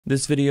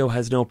This video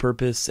has no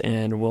purpose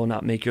and will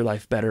not make your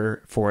life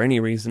better for any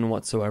reason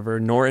whatsoever,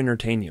 nor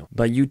entertain you.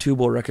 But YouTube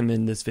will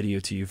recommend this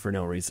video to you for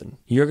no reason.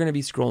 You're going to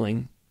be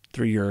scrolling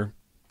through your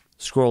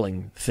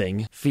scrolling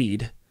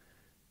feed,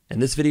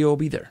 and this video will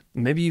be there.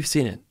 Maybe you've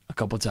seen it a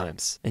couple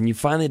times, and you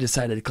finally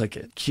decided to click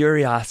it.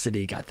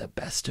 Curiosity got the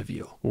best of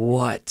you.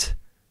 What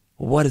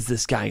is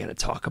this guy going to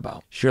talk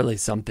about? Surely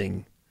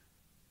something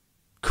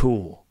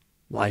cool,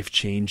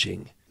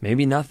 life-changing.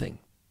 Maybe nothing,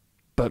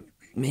 but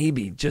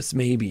maybe, just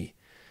maybe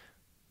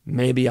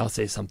I'll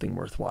say something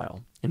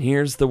worthwhile. And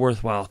here's the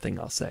worthwhile thing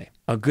I'll say.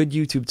 A good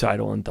YouTube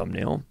title and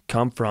thumbnail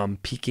come from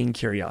piquing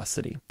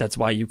curiosity. That's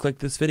why you click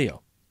this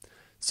video.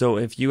 So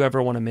if you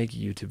ever want to make a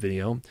YouTube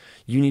video,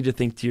 you need to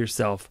think to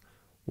yourself,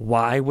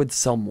 why would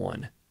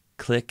someone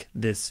click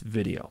this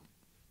video?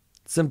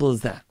 Simple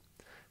as that.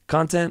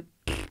 Content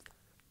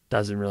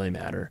doesn't really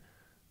matter.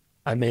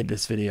 I made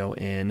this video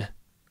in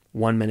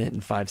 1 minute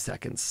and 5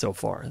 seconds so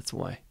far. That's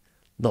why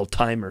little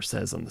timer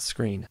says on the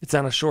screen. It's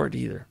not a short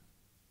either.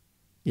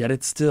 Yet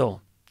it's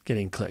still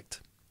getting clicked.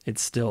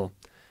 It's still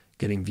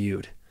getting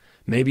viewed.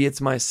 Maybe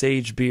it's my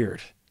sage beard.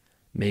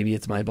 Maybe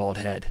it's my bald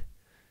head.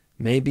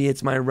 Maybe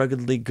it's my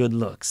ruggedly good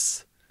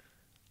looks.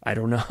 I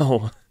don't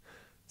know.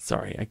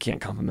 Sorry, I can't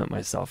compliment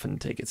myself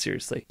and take it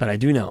seriously. But I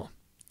do know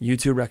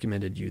YouTube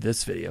recommended you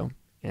this video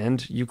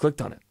and you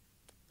clicked on it.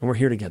 And we're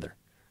here together.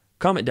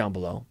 Comment down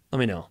below. Let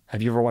me know.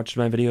 Have you ever watched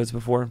my videos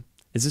before?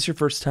 Is this your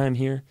first time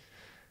here?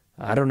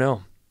 I don't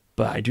know.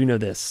 But I do know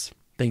this.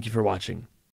 Thank you for watching.